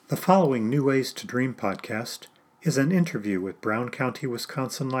The following New Ways to Dream podcast is an interview with Brown County,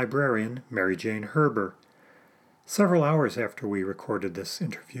 Wisconsin librarian Mary Jane Herber. Several hours after we recorded this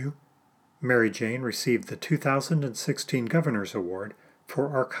interview, Mary Jane received the 2016 Governor's Award for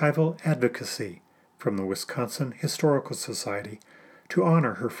Archival Advocacy from the Wisconsin Historical Society to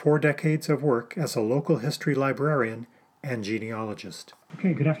honor her 4 decades of work as a local history librarian and genealogist.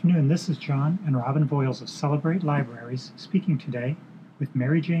 Okay, good afternoon. This is John and Robin Voiles of Celebrate Libraries speaking today with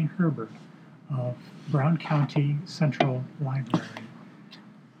Mary Jane Herber of Brown County Central Library.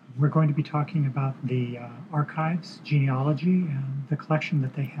 We're going to be talking about the archives, genealogy, and the collection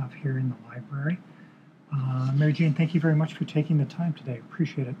that they have here in the library. Mary Jane, thank you very much for taking the time today.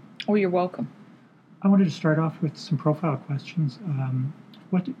 Appreciate it. Oh, you're welcome. I wanted to start off with some profile questions. I'm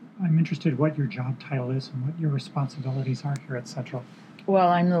interested what your job title is and what your responsibilities are here at Central. Well,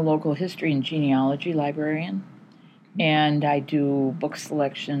 I'm the local history and genealogy librarian, and I do book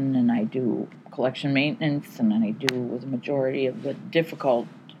selection, and I do collection maintenance, and I do the majority of the difficult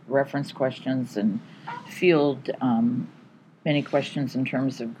reference questions and field many questions in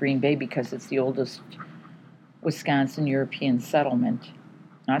terms of Green Bay because it's the oldest Wisconsin European settlement,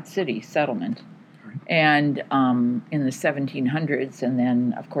 not city, settlement. And in the 1700s, and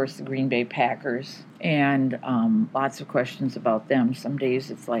then, of course, the Green Bay Packers, and lots of questions about them. Some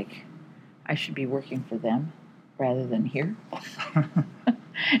days it's like I should be working for them rather than here.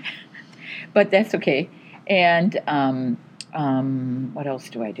 But that's okay. And what else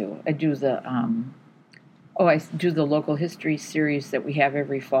do I do? I do the local history series that we have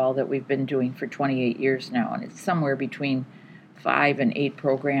every fall that we've been doing for 28 years now, and it's somewhere between 5 and 8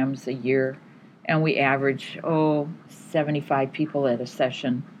 programs a year. And we average, 75 people at a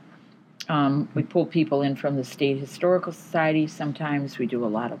session. We pull people in from the State Historical Society. Sometimes we do a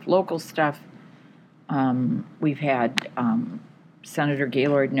lot of local stuff. We've had Senator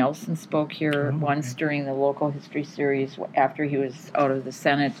Gaylord Nelson spoke here once during the local history series after he was out of the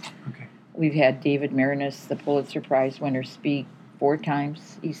Senate. Okay. We've had David Marinus, the Pulitzer Prize winner, speak 4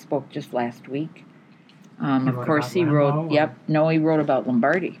 times. He spoke just last week. Of course, he wrote. He wrote about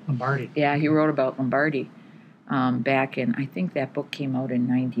Lombardy. Lombardy. Yeah, he wrote about Lombardy back in. I think that book came out in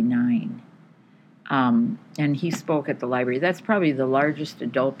 '99, and he spoke at the library. That's probably the largest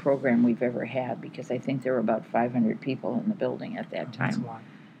adult program we've ever had because I think there were about 500 people in the building at that time. That's a lot.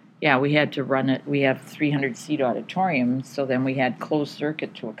 Yeah, we had to run it. We have 300-seat auditorium, so then we had closed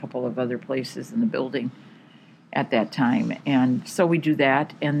circuit to a couple of other places in the building at that time, and so we do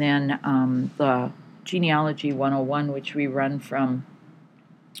that, and then the Genealogy 101, which we run from,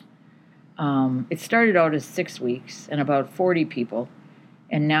 it started out as 6 weeks and about 40 people,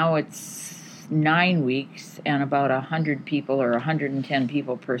 and now it's 9 weeks and about 100 people or 110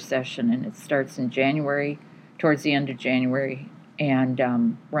 people per session, and it starts in January, towards the end of January, and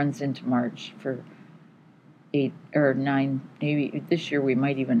runs into March for 8 or 9, maybe this year we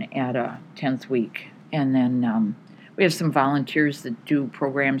might even add a 10th week, and then we have some volunteers that do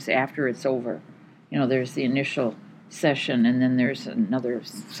programs after it's over. You know, there's the initial session, and then there's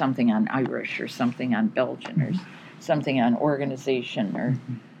something on Irish or something on Belgian or something on organization or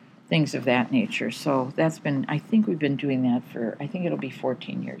things of that nature. So I think we've been doing that I think it'll be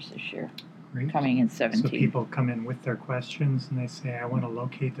 14 years this year. Great. Coming in 17. So people come in with their questions and they say, I want to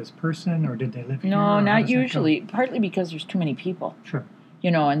locate this person, or did they live here? No, not usually, partly because there's too many people. Sure.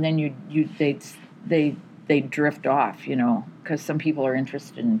 You know, and then they drift off, you know, because some people are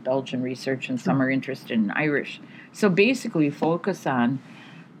interested in Belgian research and some are interested in Irish. So basically, we focus on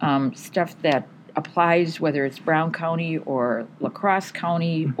stuff that applies, whether it's Brown County or La Crosse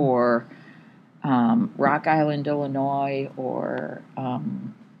County or Rock Island, Illinois, or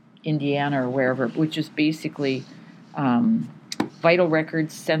Indiana or wherever, which is basically vital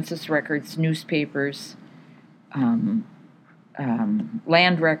records, census records, newspapers, land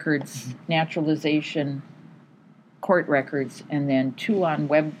records, naturalization, court records, and then 2 on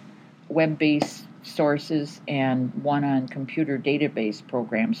web-based sources and 1 on computer database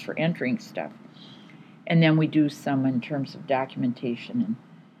programs for entering stuff. And then we do some in terms of documentation,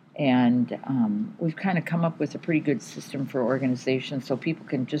 and we've kind of come up with a pretty good system for organization so people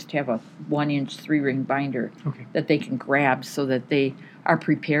can just have a 1-inch 3-ring binder that they can grab so that they are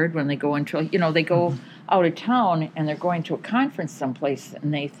prepared when they go into, they go out of town and they're going to a conference someplace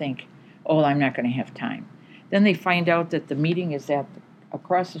and they think, I'm not going to have time. Then they find out that the meeting is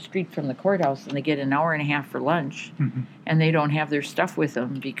across the street from the courthouse and they get an hour and a half for lunch and they don't have their stuff with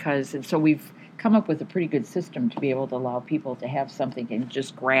them and so we've come up with a pretty good system to be able to allow people to have something and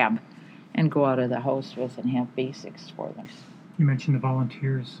just grab and go out of the house with and have basics for them. You mentioned the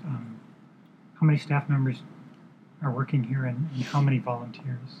volunteers. How many staff members are working here, and how many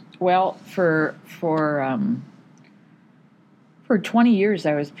volunteers? Well, for 20 years,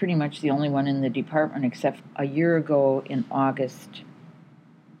 I was pretty much the only one in the department, except a year ago in August,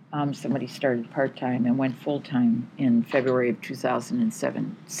 somebody started part-time and went full-time in February of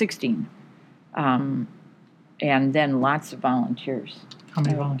 2016. And then lots of volunteers. How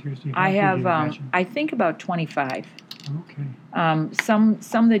many volunteers do you have? I have, I think about 25. Okay.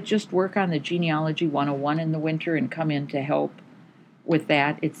 Some that just work on the genealogy 101 in the winter and come in to help with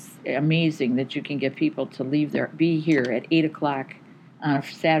that. It's amazing that you can get people to be here at 8 o'clock on a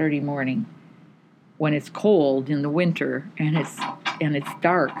Saturday morning when it's cold in the winter and it's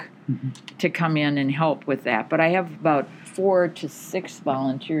dark, to come in and help with that. But I have about 4 to 6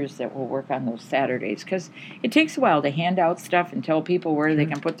 volunteers that will work on those Saturdays, because it takes a while to hand out stuff and tell people where they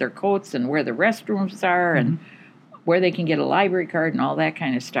can put their coats and where the restrooms are and where they can get a library card and all that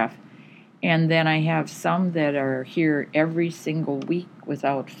kind of stuff. And then I have some that are here every single week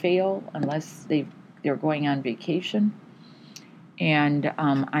without fail, unless they're going on vacation. And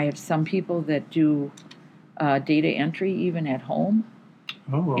I have some people that do data entry even at home.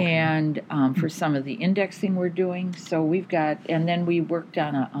 Oh, okay. And for some of the indexing we're doing. So we've got, and then we worked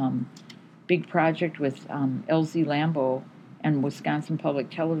on a big project with LZ Lambeau and Wisconsin Public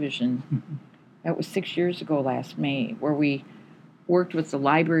Television. That was 6 years ago last May, where we worked with the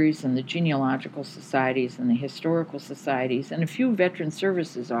libraries and the genealogical societies and the historical societies and a few veteran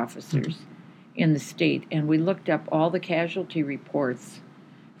services officers in the state. And we looked up all the casualty reports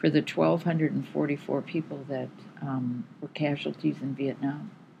for the 1,244 people that were casualties in Vietnam.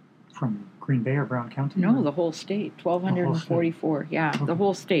 From Green Bay or Brown County? No, the whole state. 1,244. Yeah, okay. The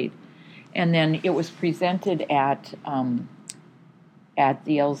whole state. And then it was presented at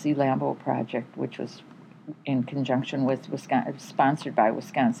the LZ Lambeau project, which was in conjunction with sponsored by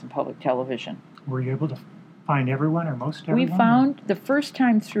Wisconsin Public Television. Were you able to find everyone or most everyone? We found the first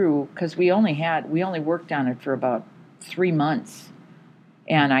time through, because we only worked on it for about 3 months.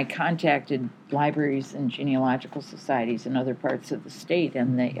 And I contacted libraries and genealogical societies in other parts of the state,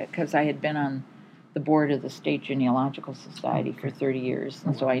 and because I had been on the board of the State Genealogical Society for 30 years,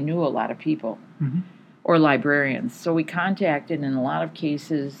 and so I knew a lot of people, or librarians. So we contacted, and in a lot of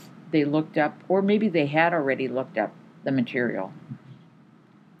cases, they looked up, or maybe they had already looked up the material.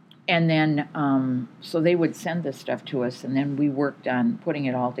 And then, so they would send this stuff to us, and then we worked on putting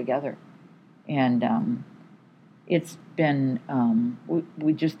it all together. And it's been,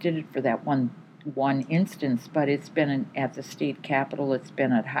 we just did it for that one instance, but it's been at the state capitol, it's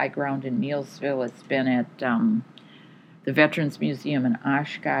been at High Ground in Neillsville, it's been at the Veterans Museum in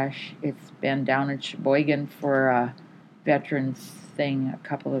Oshkosh, it's been down in Sheboygan for a veterans thing a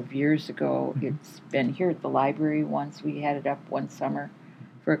couple of years ago. It's been here at the library once. We had it up one summer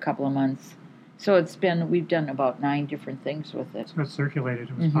for a couple of months. So we've done about 9 different things with it. So it circulated,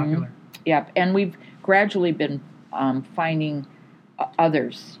 it was popular. Yep, and we've gradually been finding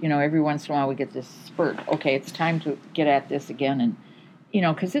others. Every once in a while we get this spurt. Okay, it's time to get at this again. And,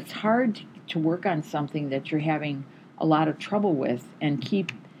 because it's hard to work on something that you're having a lot of trouble with and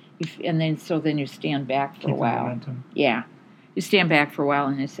then you stand back for a while. Momentum. Yeah. You stand back for a while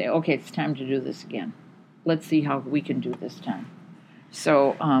and you say, okay, it's time to do this again. Let's see how we can do this time.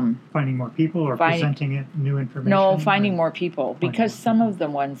 So finding more people or presenting it new information? No, finding more people, because some of the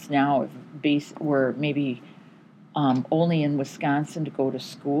ones now were maybe only in Wisconsin to go to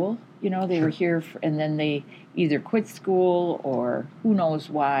school. They were here and then they either quit school or who knows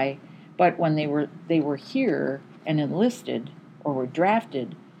why. But when they were here and enlisted or were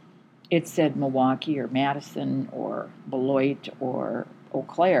drafted, it said Milwaukee or Madison or Beloit or Eau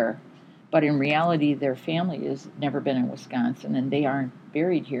Claire. But in reality, their family has never been in Wisconsin, and they aren't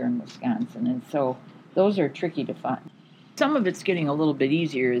buried here in Wisconsin. And so those are tricky to find. Some of it's getting a little bit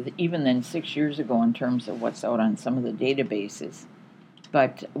easier even than 6 years ago in terms of what's out on some of the databases.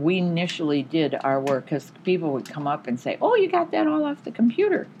 But we initially did our work because people would come up and say, oh, you got that all off the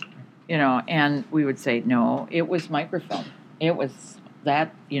computer. And we would say, no, it was microfilm. It was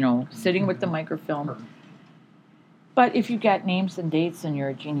that, sitting with the microfilm. But if you've got names and dates and you're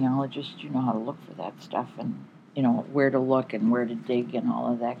a genealogist, you know how to look for that stuff and, where to look and where to dig and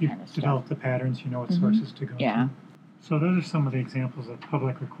all of that kind of stuff. You develop the patterns, you know what sources to go to. So those are some of the examples of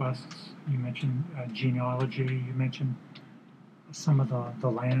public requests. You mentioned genealogy. You mentioned some of the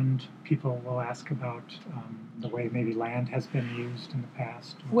land. People will ask about the way maybe land has been used in the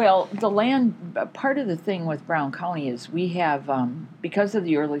past. Well, the land, part of the thing with Brown County is we have, because of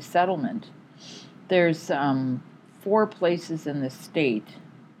the early settlement, there's 4 places in the state,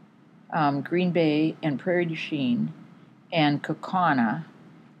 Green Bay and Prairie du Chien and Kaukauna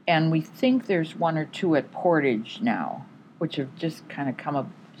And we think there's one or two at Portage now, which have just kind of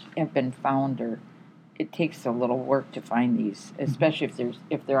have been found, or it takes a little work to find these, especially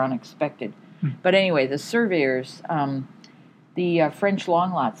if they're unexpected. But anyway, the surveyors, the French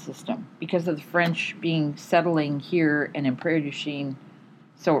long lot system, because of the French settling here and in Prairie du Chien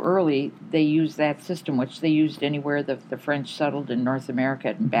so early, they used that system, which they used anywhere the French settled in North America,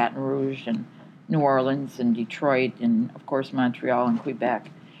 in Baton Rouge and New Orleans and Detroit and, of course, Montreal and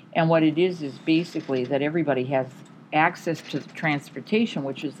Quebec. And what it is basically that everybody has access to the transportation,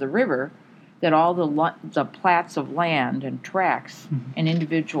 which is the river, that all the plats of land and tracts and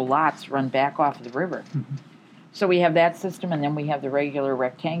individual lots run back off of the river. So we have that system, and then we have the regular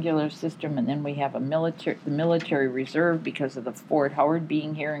rectangular system, and then we have the military reserve because of the Fort Howard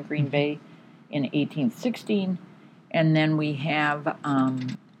being here in Green Bay in 1816. And then we have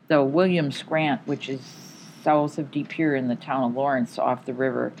the Williams Grant, which is south of De Pere in the town of Lawrence off the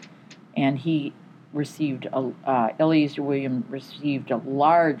river. And he received, Eliezer Williams received a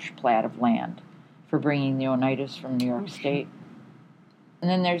large plat of land for bringing the Oneidas from New York State. And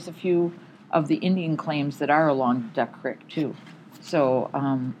then there's a few of the Indian claims that are along Duck Creek too. So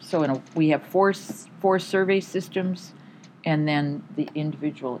we have four survey systems, and then the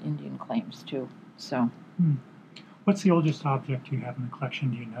individual Indian claims too. So, what's the oldest object you have in the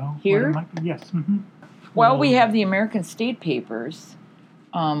collection? Do you know? Here? What it might be? Yes. Well, we have the American State Papers,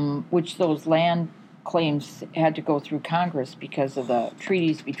 which those land claims had to go through Congress because of the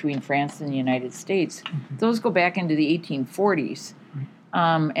treaties between France and the United States. Those go back into the 1840s.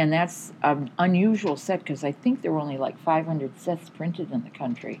 And that's an unusual set because I think there were only like 500 sets printed in the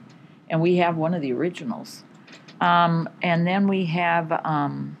country. And we have one of the originals. And then we have a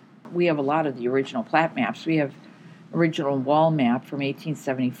lot of the original plat maps. We have original wall map from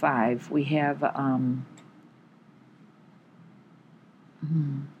 1875. We have an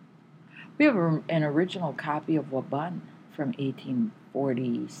original copy of Wabun from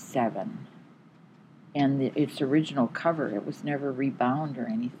 1847. And its original cover, it was never rebound or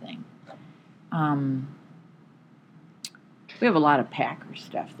anything. We have a lot of Packer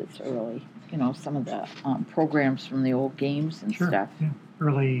stuff that's early. Some of the programs from the old games and stuff. Yeah.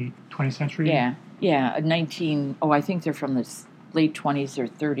 Early 20th century? Yeah. I think they're from the late 20s or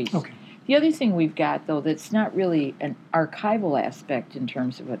 30s. Okay. The other thing we've got, though, that's not really an archival aspect in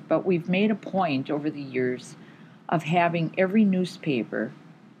terms of it, but we've made a point over the years of having every newspaper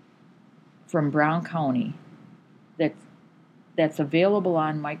from Brown County that's available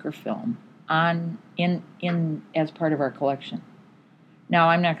on microfilm in as part of our collection. Now,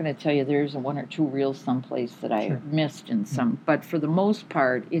 I'm not going to tell you there's one or two reels someplace that I missed in some, but for the most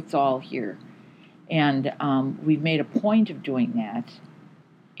part, it's all here. And we've made a point of doing that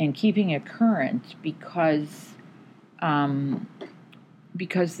and keeping it current because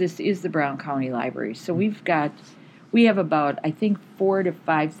this is the Brown County Library. So we have about, I think, 4,000 to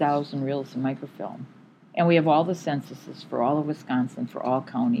 5,000 reels of microfilm. And we have all the censuses for all of Wisconsin, for all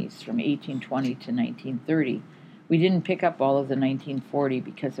counties, from 1820 to 1930. We didn't pick up all of the 1940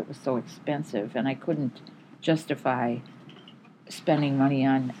 because it was so expensive, and I couldn't justify spending money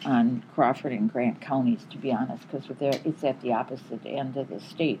on Crawford and Grant counties, to be honest, because it's at the opposite end of the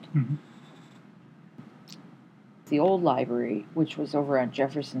state. The old library, which was over on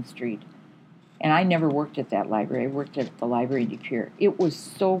Jefferson Street, and I never worked at that library. I worked at the library in De Pere. It was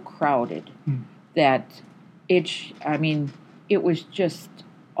so crowded that it was just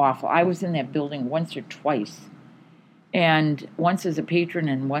awful. I was in that building once or twice, and once as a patron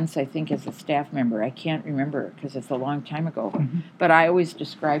and once, I think, as a staff member. I can't remember because it's a long time ago. But I always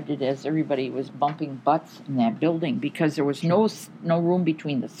described it as everybody was bumping butts in that building because there was no room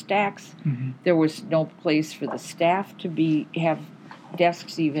between the stacks. There was no place for the staff to have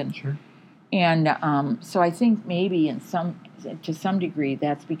desks even. And so I think maybe to some degree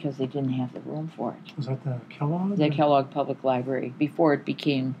that's because they didn't have the room for it. Was that the Kellogg? The Kellogg Public Library before it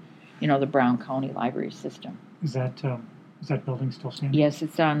became, the Brown County Library System. Is that building still standing? Yes,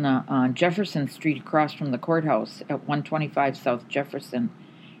 it's on Jefferson Street across from the courthouse at 125 South Jefferson.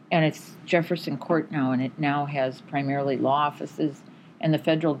 And it's Jefferson Court now, and it now has primarily law offices, and the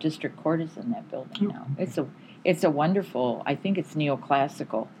Federal District Court is in that building now. Okay. It's a wonderful, I think it's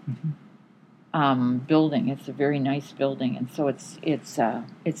neoclassical building. It's a very nice building, and so it's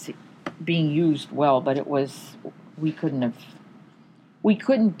being used well, but we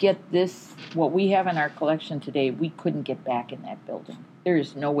couldn't get this, what we have in our collection today, we couldn't get back in that building. There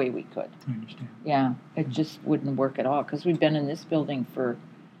is no way we could. I understand. Yeah, it just wouldn't work at all, because we've been in this building for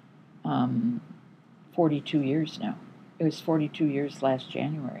 42 years now. It was 42 years last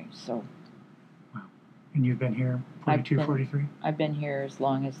January, so. Wow. And you've been here 42, 43? I've been here as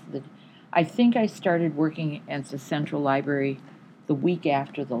long as I think I started working as the central library the week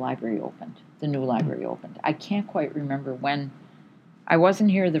after the library opened, the new library opened. I can't quite remember when. I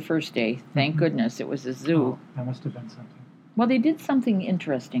wasn't here the first day, thank goodness. It was a zoo. Oh, that must have been something. Well, they did something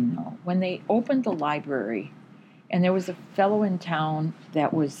interesting, though. When they opened the library, and there was a fellow in town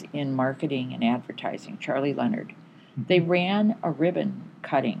that was in marketing and advertising, Charlie Leonard, they ran a ribbon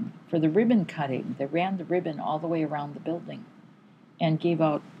cutting. For the ribbon cutting, they ran the ribbon all the way around the building and gave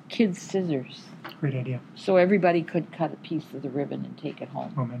out kids' scissors. Great idea. So everybody could cut a piece of the ribbon and take it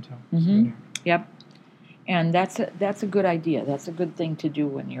home. Memento. Yep. And that's a good idea. That's a good thing to do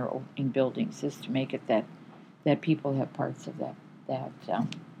when you're opening buildings, is to make it that people have parts of that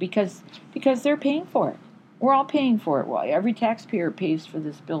because they're paying for it. We're all paying for it. Well, every taxpayer pays for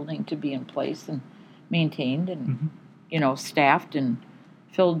this building to be in place and maintained and staffed and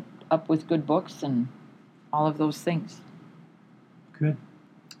filled up with good books and all of those things. Good.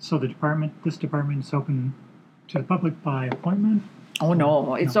 So this department is open to the public by appointment? Oh,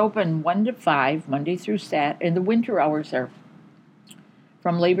 no. It's open 1 to 5, Monday through Saturday. And the winter hours are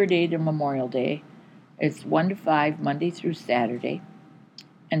from Labor Day to Memorial Day. It's 1 to 5, Monday through Saturday,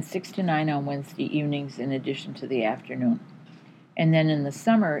 and 6 to 9 on Wednesday evenings in addition to the afternoon. And then in the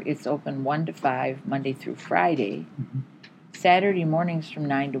summer, it's open 1 to 5, Monday through Friday. Saturday mornings from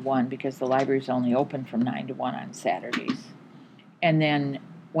 9 to 1, because the library's only open from 9 to 1 on Saturdays. And then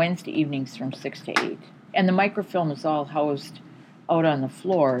Wednesday evenings from 6 to 8. And the microfilm is all housed out on the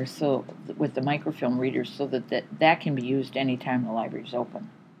floor, so with the microfilm readers, so that can be used anytime the library's open.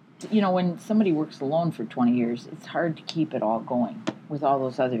 When somebody works alone for 20 years, it's hard to keep it all going with all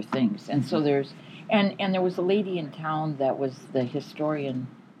those other things. And so there was a lady in town that was the historian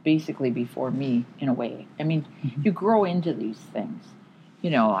basically before me, in a way. I mean, you grow into these things.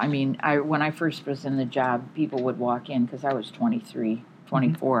 When I first was in the job, people would walk in, because I was 23,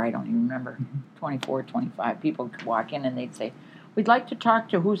 24, I don't even remember, 24, 25. People could walk in and they'd say, "We'd like to talk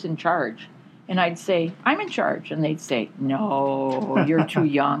to who's in charge." And I'd say, "I'm in charge." And they'd say, "No, you're too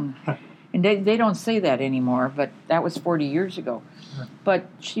young." And they don't say that anymore, but that was 40 years ago. Sure. But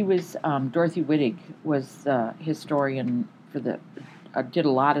she was, Dorothy Wittig was the historian did a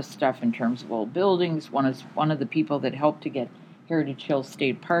lot of stuff in terms of old buildings. One of the people that helped to get Heritage Hill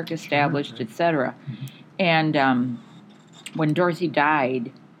State Park established, etc. And when Dorothy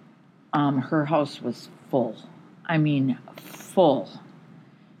died, her house was full. I mean, full.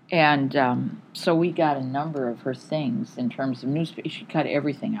 And so we got a number of her things in terms of newspaper. She cut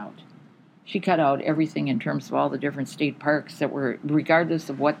everything out. She cut out everything in terms of all the different state parks that were, regardless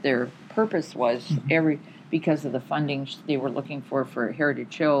of what their purpose was, because of the funding they were looking for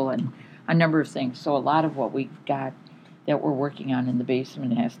Heritage Hill and a number of things. So a lot of what we've got that we're working on in the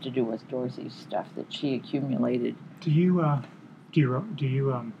basement has to do with Dorothy's stuff that she accumulated. Do you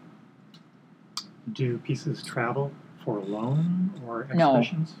do pieces travel for loan or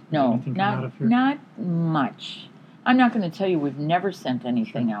exhibitions? No, not much. I'm not going to tell you we've never sent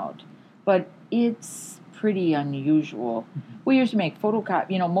anything out, but it's pretty unusual. We usually make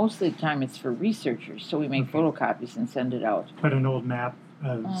photocopy. Most of the time it's for researchers, so we make photocopies and send it out. But an old map,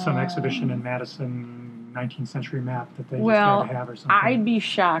 some exhibition in Madison, 19th century map that they just had to have or something. I'd be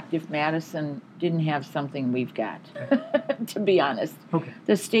shocked if Madison didn't have something we've got, to be honest. Okay.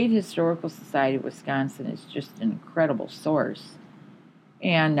 The State Historical Society of Wisconsin is just an incredible source.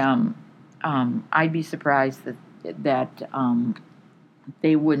 And I'd be surprised that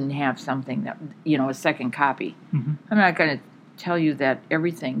they wouldn't have something that, a second copy. I'm not going to tell you that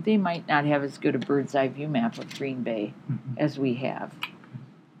everything, they might not have as good a bird's eye view map of Green Bay as we have.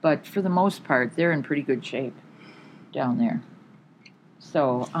 But for the most part, they're in pretty good shape down there.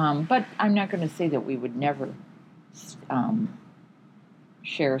 So, but I'm not going to say that we would never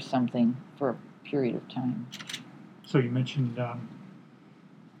share something for a period of time. So you mentioned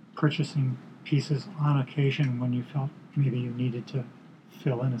purchasing pieces on occasion when you felt maybe you needed to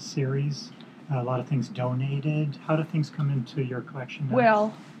fill in a series. A lot of things donated. How do things come into your collection now?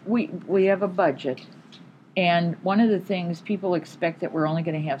 Well, we have a budget. And one of the things people expect that we're only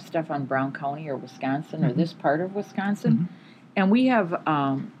going to have stuff on Brown County or Wisconsin or this part of Wisconsin. And we have,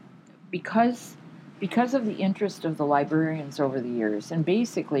 because of the interest of the librarians over the years, and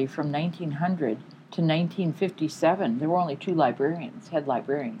basically from 1900 to 1957, there were only two head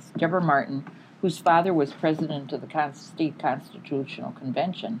librarians. Deborah Martin, whose father was president of the State Constitutional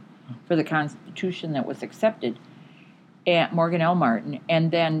Convention for the Constitution that was accepted, and Morgan L. Martin,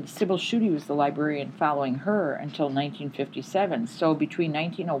 and then Sybil Schutte was the librarian following her until 1957. So between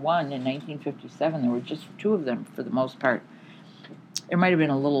 1901 and 1957, there were just two of them for the most part. There might have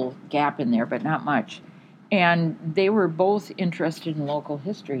been a little gap in there, but not much. And they were both interested in local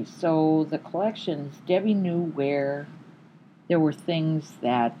history. So the collections, Debbie knew where there were things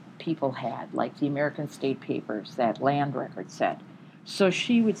that people had, like the American State Papers, that land record set. So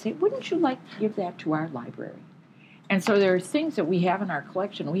she would say, wouldn't you like to give that to our library? And so there are things that we have in our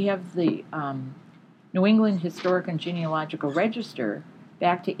collection. We have the New England Historic and Genealogical Register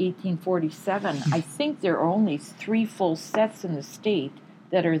back to 1847. I think there are only 3 full sets in the state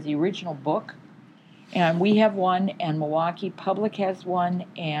that are the original book. And we have one, and Milwaukee Public has one,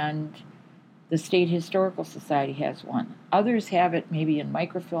 and the State Historical Society has one. Others have it maybe in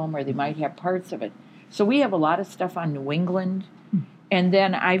microfilm, or they might have parts of it. So we have a lot of stuff on New England. And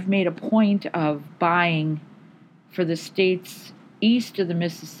then I've made a point of buying for the states east of the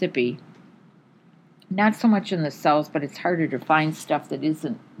Mississippi, not so much in the south, but it's harder to find stuff that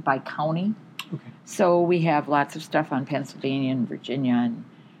isn't by county. Okay. So we have lots of stuff on Pennsylvania and Virginia and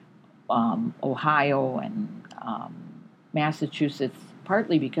Ohio and Massachusetts,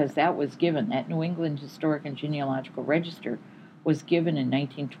 partly because that was given, that New England Historic and Genealogical Register was given in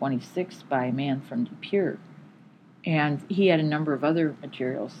 1926 by a man from De Pere. And he had a number of other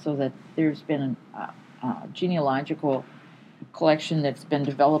materials, so that there's been a genealogical collection that's been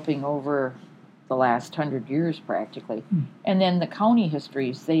developing over the last 100 years practically. And then the county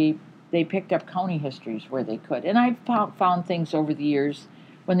histories, they picked up county histories where they could. And I've found things over the years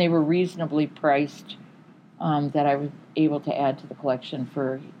when they were reasonably priced that I was able to add to the collection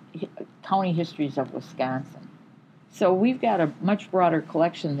for county histories of Wisconsin. So we've got a much broader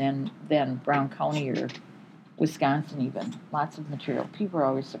collection than Brown County or Wisconsin even. Lots of material. People are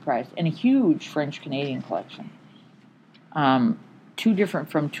always surprised. And a huge French-Canadian collection. From two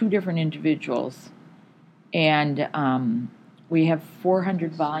different individuals. And we have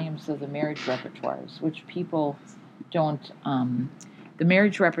 400 volumes of the marriage repertoires, which people don't... the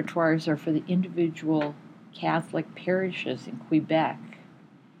marriage repertoires are for the individual Catholic parishes in Quebec.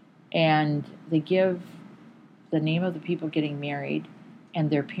 And they give the name of the people getting married and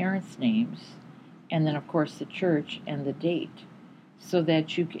their parents' names, and then, of course, the church and the date. So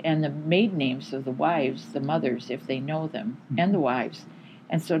that and the maiden names of the wives, the mothers, if they know them, and the wives.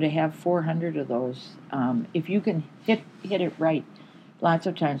 And so to have 400 of those, if you can hit it right, lots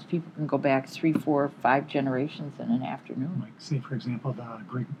of times people can go back 3, 4, 5 generations in an afternoon. Like, say, for example, the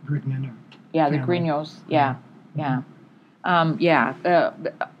Grignon or... Yeah, the Grignos. Yeah.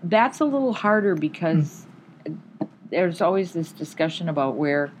 That's a little harder because there's always this discussion about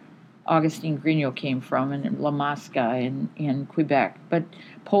where Augustine Grignot came from, and La Mosca in Quebec. But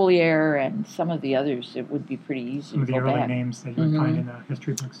Polier and some of the others, it would be pretty easy some to of go the early back. names that you would find in the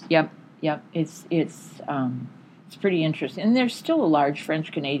history books. Yep. It's pretty interesting. And there's still a large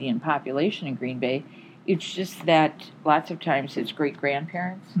French-Canadian population in Green Bay. It's just that lots of times it's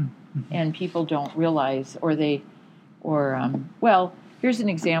great-grandparents, and people don't realize, well, here's an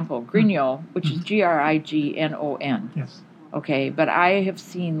example. Grignot, which is Grignon. Yes. Okay, but I have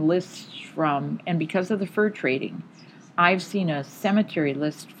seen lists from, and because of the fur trading, I've seen a cemetery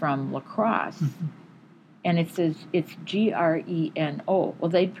list from La Crosse, and it says it's Greno. Well,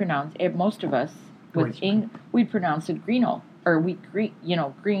 they'd pronounce it, most of us, we'd pronounce it Greeno, or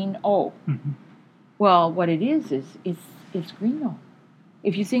Green-O. Well, what it is it's Greeno.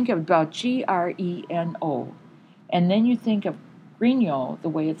 If you think about Greno, and then you think of Grignot, the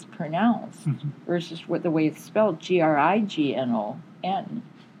way it's pronounced, versus the way it's spelled, Grignon,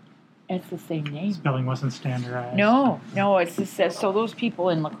 it's the same name. Spelling wasn't standardized. No, it's just so those people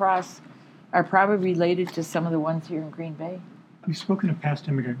in La Crosse are probably related to some of the ones here in Green Bay. We've spoken of past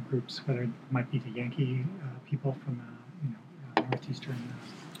immigrant groups, whether it might be the Yankee people from northeastern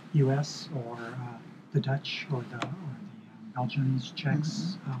U.S. or the Dutch or the Belgians,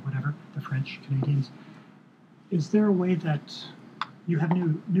 Czechs, whatever, the French, Canadians. Is there a way that you have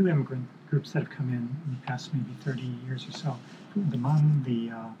new immigrant groups that have come in the past maybe 30 years or so? The Hmong,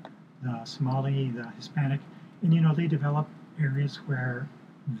 the Somali, the Hispanic, and they develop areas where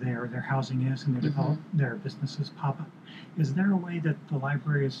their housing is, and they develop their businesses pop up. Is there a way that the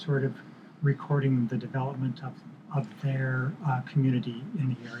library is sort of recording the development of their community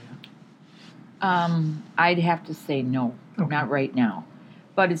in the area? I'd have to say no, not right now.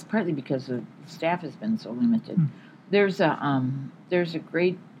 But it's partly because the staff has been so limited. There's a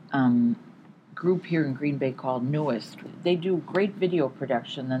great group here in Green Bay called Newest. They do great video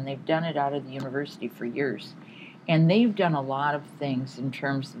production, and they've done it out of the university for years. And they've done a lot of things in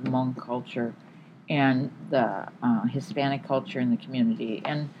terms of Hmong culture and the Hispanic culture in the community.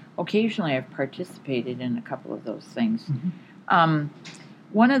 And occasionally I've participated in a couple of those things.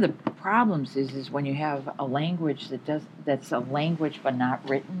 One of the problems is when you have a language that's a language but not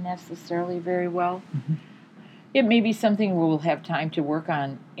written necessarily very well. it may be something we'll have time to work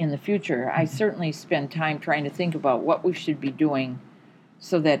on in the future. I certainly spend time trying to think about what we should be doing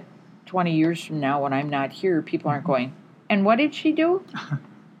so that 20 years from now, when I'm not here, people aren't going, and what did she do?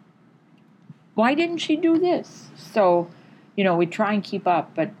 Why didn't she do this? So, we try and keep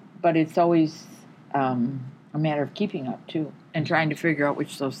up, but it's always a matter of keeping up too, and trying to figure out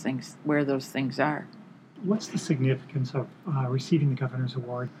where those things are. What's the significance of receiving the Governor's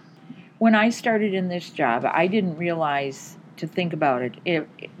Award? When I started in this job, I didn't realize to think about it.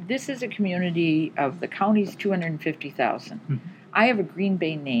 This is a community of the county's 250,000. Mm-hmm. I have a Green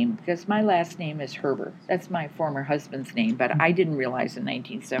Bay name because my last name is Herber. That's my former husband's name, but I didn't realize in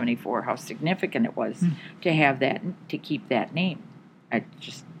 1974 how significant it was to have that, to keep that name. I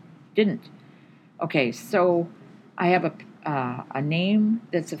just didn't. Okay, so I have a name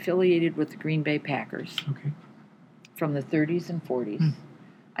that's affiliated with the Green Bay Packers from the 30s and 40s.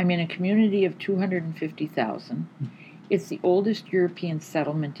 I'm in a community of 250,000. It's the oldest European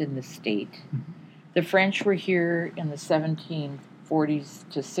settlement in the state. The French were here in the 1740s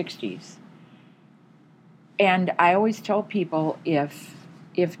to 60s. And I always tell people, if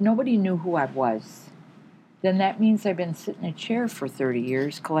nobody knew who I was, then that means I've been sitting in a chair for 30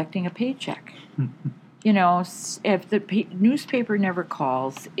 years collecting a paycheck. If the newspaper never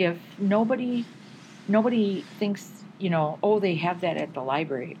calls, if nobody thinks, they have that at the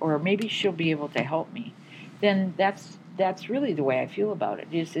library, or maybe she'll be able to help me, then that's really the way I feel about it.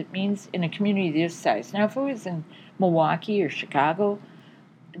 It means in a community this size. Now, if it was in Milwaukee or Chicago,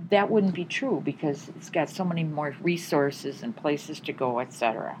 that wouldn't be true because it's got so many more resources and places to go,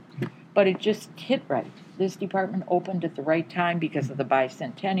 etc. But it just hit right. This department opened at the right time because of the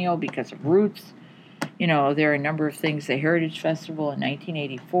bicentennial, because of Roots. There are a number of things. The Heritage Festival in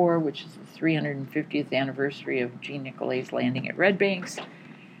 1984, which is the 350th anniversary of Jean Nicolet's landing at Red Banks.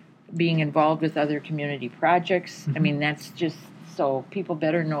 Being involved with other community projects. I mean, that's just so people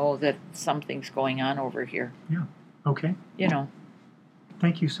better know that something's going on over here. Yeah. Okay.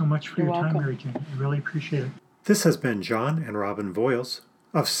 Thank you so much for your time, Mary Jane. I really appreciate it. This has been John and Robin Voiles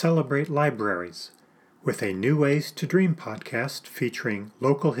of Celebrate Libraries, with a New Ways to Dream podcast featuring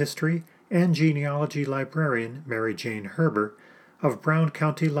local history and genealogy librarian Mary Jane Herber of Brown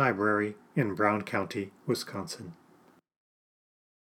County Library in Brown County, Wisconsin.